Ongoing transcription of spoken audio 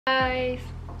Guys,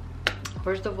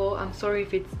 first of all, I'm sorry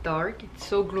if it's dark. It's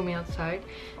so gloomy outside,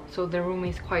 so the room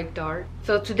is quite dark.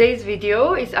 So today's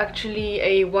video is actually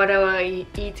a what I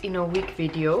eat in a week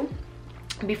video.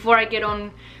 Before I get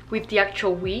on with the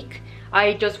actual week,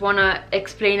 I just want to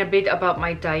explain a bit about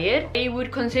my diet. I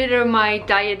would consider my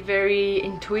diet very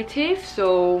intuitive,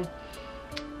 so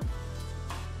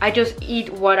I just eat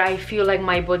what I feel like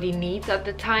my body needs at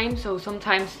the time. So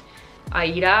sometimes I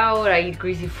eat out, I eat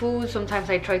greasy food, sometimes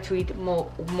I try to eat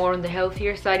more on the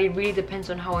healthier side. It really depends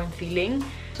on how I'm feeling.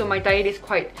 So my diet is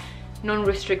quite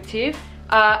non-restrictive.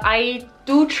 I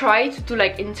do try to do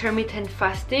like intermittent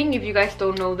fasting. If you guys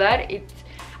don't know that,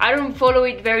 I don't follow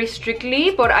it very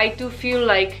strictly, but I do feel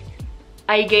like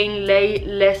I gain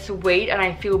less weight and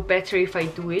I feel better if I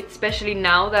do it, especially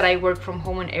now that I work from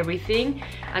home and everything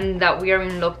and that we are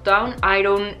in lockdown. I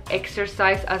don't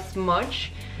exercise as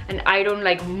much and I don't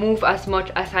like move as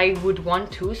much as I would want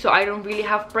to, so I don't really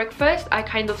have breakfast. I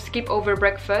kind of skip over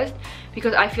breakfast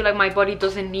because I feel like my body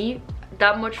doesn't need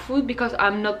that much food because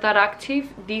I'm not that active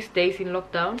these days in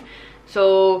lockdown.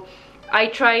 So I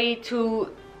try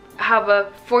to have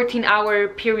a 14-hour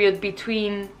period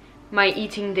between my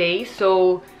eating days.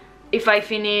 So if I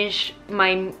finish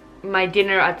my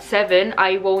dinner at 7,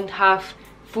 I won't have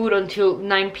food until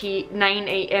 9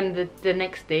 a.m. the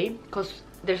next day, because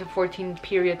there's a 14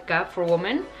 period gap for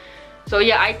women. So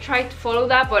yeah, I try to follow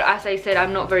that, but as I said,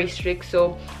 I'm not very strict.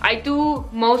 So I do,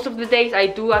 most of the days I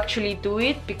do actually do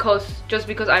it just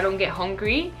because I don't get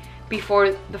hungry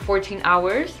before the 14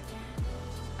 hours.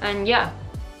 And yeah,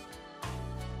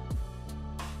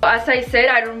 as I said,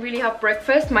 I don't really have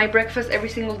breakfast. My breakfast every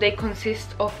single day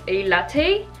consists of a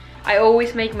latte. I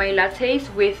always make my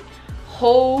lattes with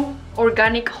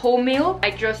organic wholemeal.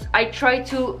 I try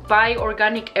to buy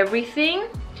organic everything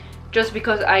just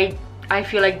because I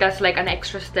feel like that's like an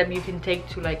extra step you can take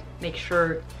to like make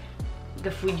sure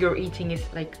the food you're eating is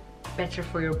like better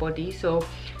for your body. So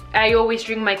I always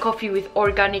drink my coffee with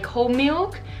organic whole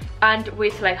milk and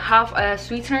with like half a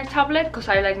sweetener tablet because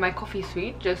I like my coffee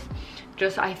sweet.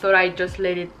 I thought I'd just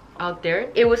let it out there.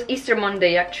 It was Easter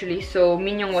Monday actually, so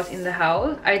Mignon was in the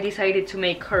house. I decided to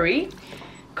make curry.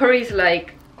 Curry is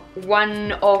like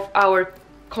one of our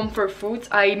comfort foods.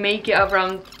 I make it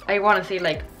around, I want to say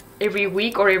like every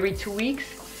week or every 2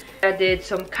 weeks. I did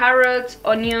some carrots,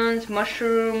 onions,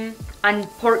 mushroom and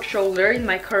pork shoulder in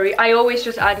my curry. I always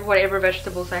just add whatever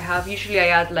vegetables I have. Usually I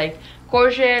add like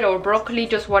courgette or broccoli,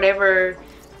 just whatever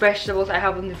vegetables I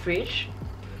have in the fridge.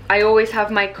 I always have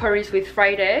my curries with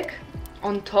fried egg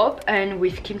on top and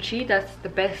with kimchi. That's the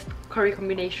best curry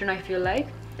combination, I feel like.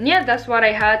 And yeah, that's what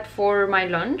I had for my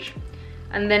lunch.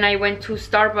 And then I went to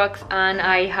Starbucks and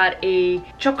I had a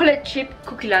chocolate chip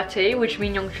cookie latte, which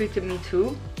Mignon treated me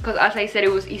to. Because as I said,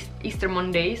 it was Easter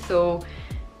Monday, so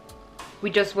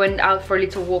we just went out for a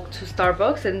little walk to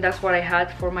Starbucks and that's what I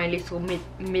had for my little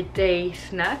midday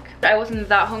snack. I wasn't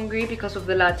that hungry because of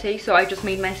the latte, so I just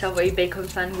made myself a bacon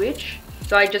sandwich.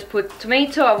 So I just put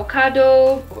tomato,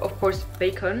 avocado, of course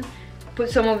bacon. Put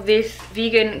some of this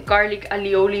vegan garlic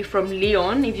alioli from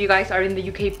Leon. If you guys are in the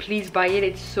UK, please buy it,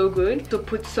 it's so good. So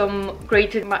put some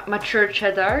grated mature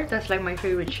cheddar, that's like my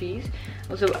favorite cheese.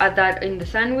 Also add that in the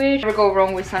sandwich. Never go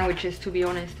wrong with sandwiches, to be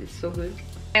honest, it's so good.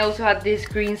 I also had this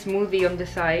green smoothie on the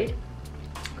side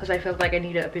because I felt like I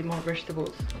needed a bit more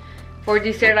vegetables. For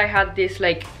dessert I had this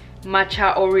like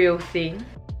matcha Oreo thing.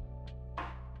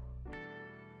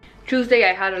 Tuesday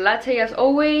I had a latte as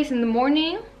always in the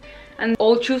morning, and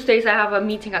all Tuesdays I have a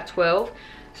meeting at 12,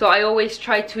 so I always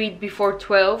try to eat before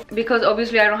 12 because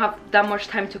obviously I don't have that much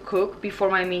time to cook before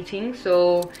my meeting.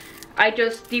 So I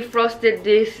just defrosted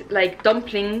this like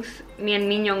dumplings me and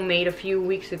Mignon made a few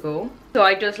weeks ago. So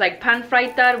I just like pan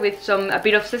fried that with a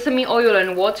bit of sesame oil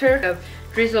and water,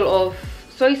 a drizzle of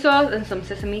soy sauce and some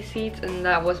sesame seeds, and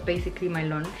that was basically my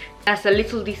lunch. As a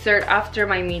little dessert after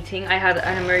my meeting, I had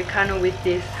an Americano with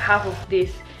half of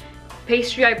this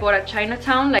pastry I bought at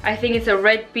Chinatown. Like I think it's a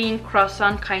red bean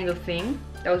croissant kind of thing.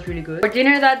 That was really good. For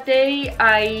dinner that day,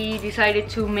 I decided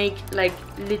to make like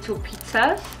little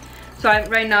pizzas. So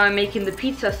right now I'm making the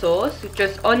pizza sauce with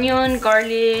just onion,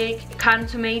 garlic, canned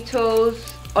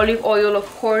tomatoes, olive oil of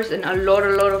course, and a lot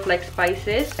of like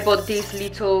spices. I bought these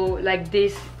little like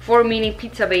this 4 mini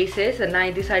pizza bases and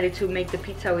I decided to make the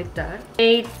pizza with that.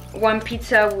 Made one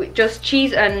pizza with just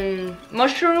cheese and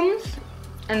mushrooms,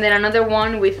 and then another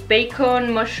one with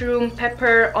bacon, mushroom,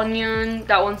 pepper, onion.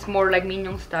 That one's more like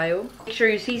Mignon style. Make sure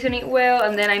you season it well.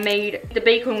 And then I made the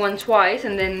bacon one twice,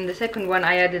 and then the second one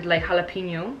I added like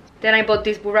jalapeno. Then I bought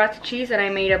this burrata cheese and I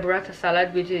made a burrata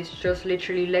salad, which is just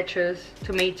literally lettuce,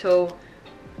 tomato,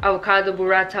 avocado,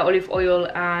 burrata, olive oil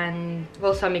and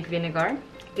balsamic vinegar.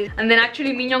 And then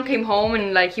actually Mignon came home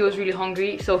and like he was really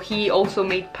hungry, so he also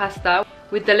made pasta.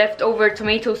 With the leftover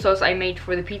tomato sauce I made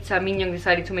for the pizza, Mignon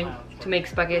decided to make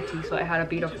spaghetti, so I had a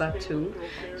bit of that too.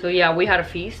 So yeah, we had a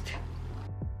feast.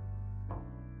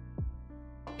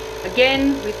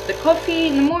 Again with the coffee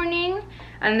in the morning,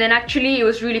 and then actually it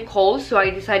was really cold, so I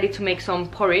decided to make some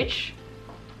porridge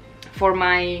for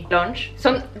my lunch.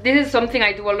 This is something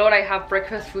I do a lot. I have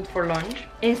breakfast food for lunch.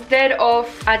 Instead of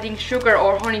adding sugar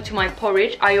or honey to my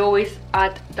porridge, I always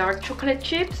add dark chocolate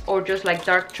chips or just like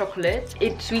dark chocolate.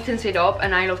 It sweetens it up,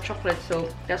 and I love chocolate, so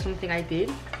that's something I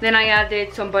did. Then I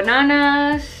added some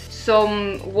bananas,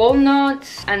 some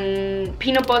walnuts, and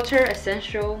peanut butter,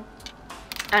 essential,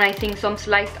 and I think some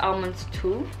sliced almonds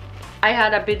too. I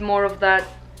had a bit more of that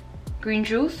green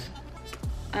juice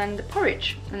and the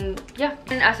porridge, and yeah.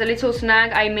 And as a little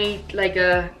snack I made like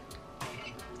a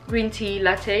green tea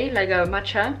latte, like a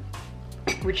matcha,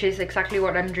 which is exactly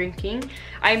what I'm drinking.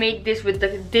 I made this with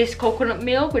this coconut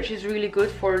milk, which is really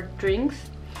good for drinks.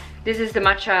 This is the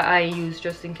matcha I use,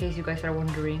 just in case you guys are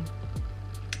wondering.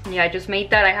 Yeah, I just made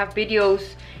that. I have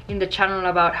videos in the channel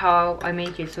about how I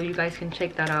make it, so you guys can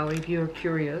check that out if you're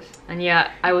curious. And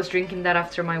yeah, I was drinking that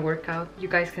after my workout. You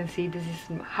guys can see this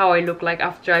is how I look like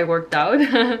after I worked out.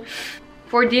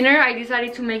 For dinner I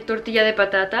decided to make tortilla de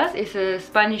patatas. It's a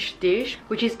Spanish dish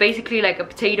which is basically like a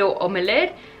potato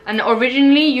omelette, and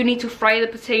originally you need to fry the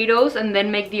potatoes and then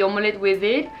make the omelette with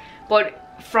it,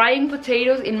 but frying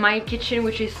potatoes in my kitchen,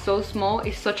 which is so small,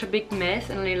 is such a big mess,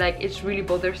 and it's really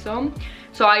bothersome.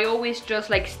 So I always just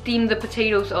like steam the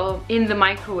potatoes in the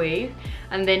microwave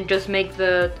and then just make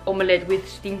the omelette with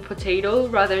steamed potatoes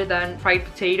rather than fried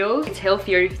potatoes. It's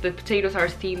healthier if the potatoes are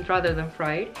steamed rather than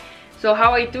fried. So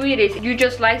how I do it is you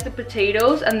just slice the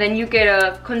potatoes, and then you get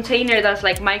a container that's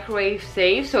like microwave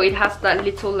safe, so it has that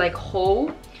little like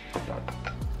hole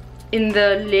in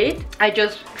the lid. I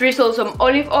just drizzle some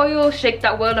olive oil, shake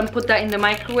that well, and put that in the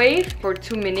microwave for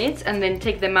 2 minutes, and then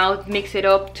take them out, mix it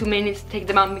up. 2 minutes, take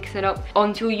them out, mix it up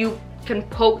until you can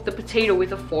poke the potato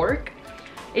with a fork.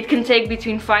 It can take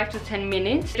between 5 to 10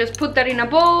 minutes. Just put that in a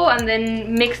bowl and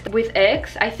then mix with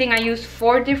eggs. I think I used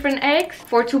 4 different eggs.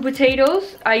 For 2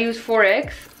 potatoes, I used 4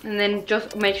 eggs. And then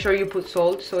just make sure you put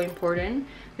salt, so important.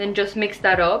 Then just mix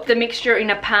that up. The mixture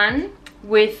in a pan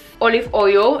with olive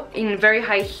oil in very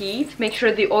high heat. Make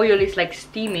sure the oil is like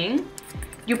steaming.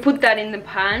 You put that in the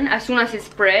pan. As soon as it's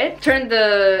spread, turn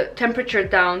the temperature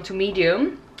down to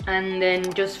medium, and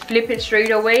then just flip it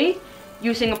straight away.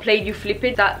 Using a plate, you flip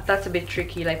it. That's a bit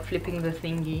tricky, like flipping the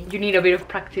thingy. You need a bit of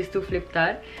practice to flip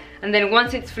that. And then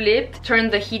once it's flipped,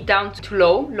 turn the heat down to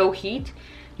low heat.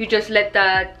 You just let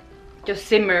that just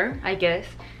simmer, I guess,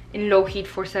 in low heat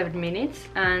for 7 minutes,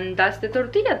 and that's the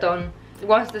tortilla done.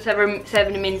 Once the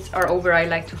 7 minutes are over, I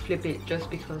like to flip it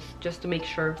just to make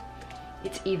sure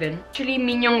it's even. Actually,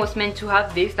 Mignon was meant to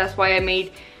have this. That's why I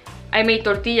made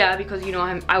tortilla, because you know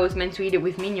I was meant to eat it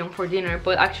with Mignon for dinner.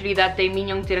 But actually that day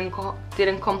Mignon didn't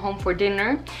come home for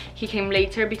dinner. He came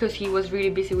later because he was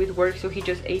really busy with work, so he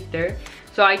just ate there.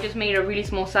 So I just made a really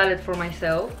small salad for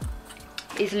myself.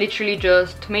 It's literally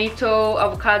just tomato,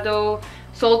 avocado,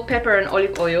 salt, pepper, and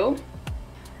olive oil.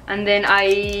 And then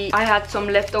I had some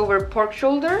leftover pork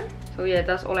shoulder. So yeah,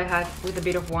 that's all I had, with a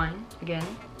bit of wine. Again,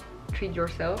 treat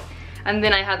yourself. And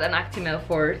then I had an Actimel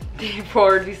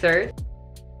for dessert.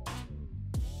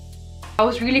 I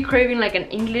was really craving like an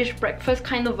English breakfast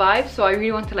kind of vibe, so I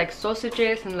really wanted like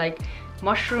sausages and like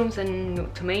mushrooms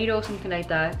and tomatoes, something like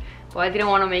that. But I didn't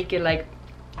want to make it like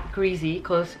greasy,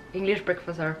 because English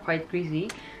breakfasts are quite greasy.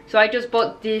 So I just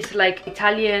bought these like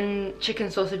Italian chicken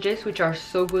sausages, which are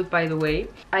so good, by the way.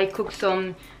 I cooked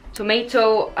some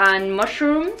tomato and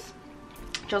mushrooms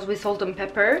just with salt and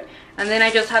pepper, and then I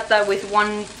just had that with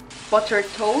 1 buttered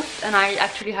toast, and I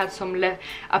actually had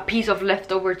a piece of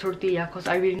leftover tortilla because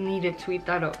I really needed to eat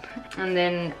that up. And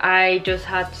then I just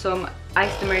had some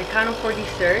iced Americano for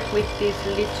dessert with this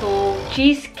little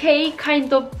cheesecake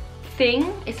kind of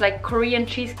thing. It's like Korean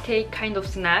cheesecake kind of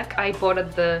snack I bought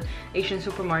at the Asian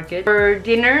supermarket. For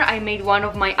dinner I made one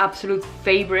of my absolute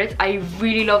favorites. I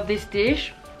really love this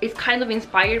dish. It's kind of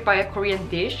inspired by a Korean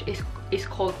dish. It's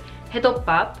called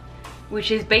hedopbap,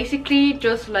 which is basically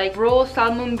just like raw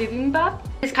salmon bibimbap.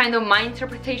 It's kind of my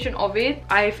interpretation of it.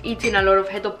 I've eaten a lot of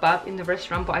hedopbap in the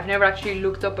restaurant, but I've never actually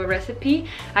looked up a recipe.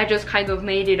 I just kind of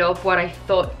made it up what I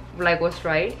thought like was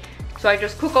right. So I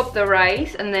just cook up the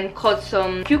rice and then cut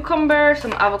some cucumber,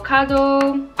 some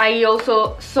avocado. I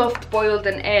also soft boiled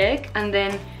an egg, and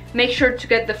then make sure to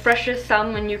get the freshest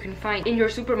salmon you can find in your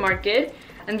supermarket.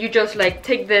 and you just like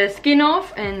take the skin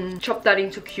off and chop that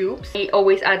into cubes. I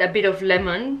always add a bit of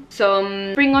lemon,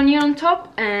 some spring onion on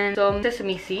top, and some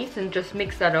sesame seeds, and just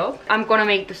mix that up. I'm gonna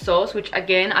make the sauce, which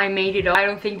again I made it up. I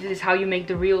don't think this is how you make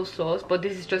the real sauce, but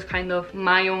this is just kind of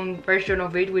my own version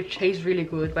of it, which tastes really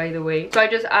good, by the way. So I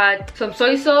just add some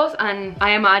soy sauce, and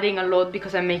I am adding a lot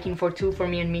because I'm making for two, for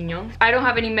me and Mignon. I don't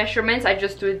have any measurements, I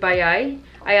just do it by eye.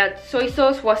 I add soy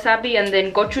sauce, wasabi, and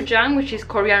then gochujang, which is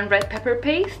Korean red pepper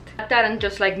paste. Add that and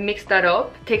just like mix that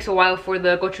up. It takes a while for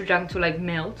the gochujang to like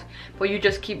melt, but you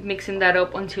just keep mixing that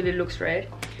up until it looks red.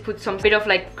 Put some bit of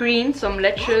like greens, some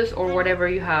lettuce or whatever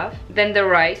you have. Then the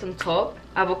rice on top.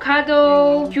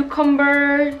 Avocado,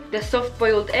 cucumber, the soft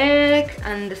boiled egg,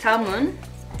 and the salmon.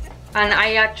 And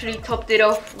I actually topped it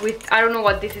off with, I don't know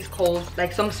what this is called,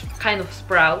 like some kind of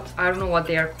sprouts. I don't know what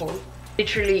they are called.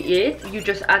 Literally it. You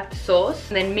just add the sauce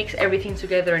and then mix everything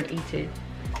together and eat it.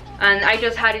 And I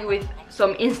just had it with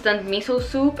some instant miso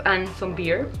soup and some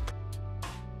beer.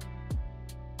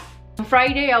 On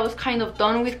Friday I was kind of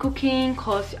done with cooking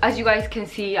because, as you guys can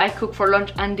see, I cook for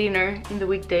lunch and dinner in the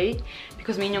weekday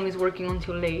because Mignon is working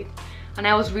until late. And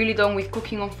I was really done with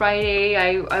cooking on Friday.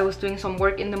 I was doing some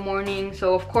work in the morning,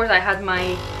 so of course I had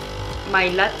my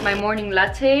morning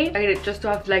latte. Just to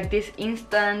have like this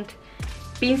instant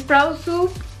bean sprout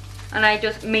soup, and I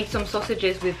just made some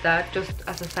sausages with that just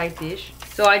as a side dish.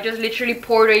 So I just literally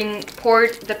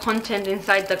poured the content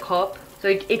inside the cup. So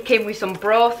it came with some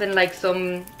broth and like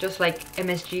some just like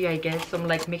MSG, I guess, some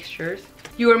like mixtures.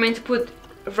 You were meant to put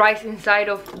rice inside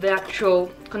of the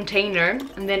actual container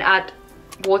and then add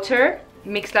water,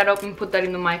 mix that up and put that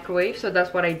in the microwave. So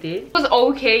that's what I did. It was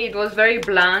okay, it was very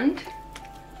bland,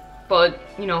 but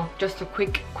you know, just a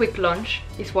quick lunch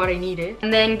is what I needed.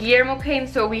 And then Guillermo came,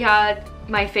 so we had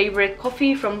my favorite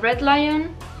coffee from Red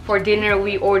Lion. For dinner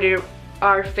we ordered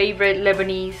our favorite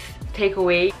Lebanese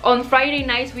takeaway. On Friday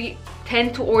nights we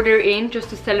tend to order in just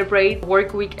to celebrate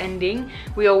work week ending.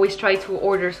 We always try to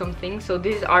order something, so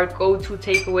this is our go-to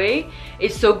takeaway.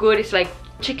 It's so good. It's like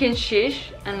chicken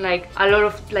shish and like a lot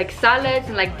of like salads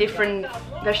and like different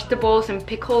vegetables and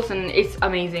pickles, and it's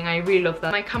amazing. I really love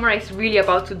that. My camera is really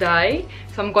about to die,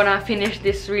 so I'm gonna finish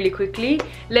this really quickly.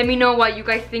 Let me know what you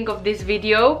guys think of this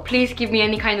video. Please give me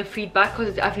any kind of feedback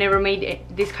because I've never made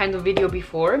this kind of video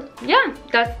before. Yeah,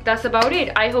 that's about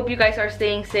it. I hope you guys are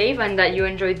staying safe and that you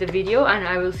enjoyed the video, and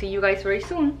I will see you guys very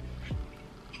soon.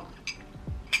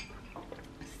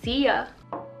 See ya.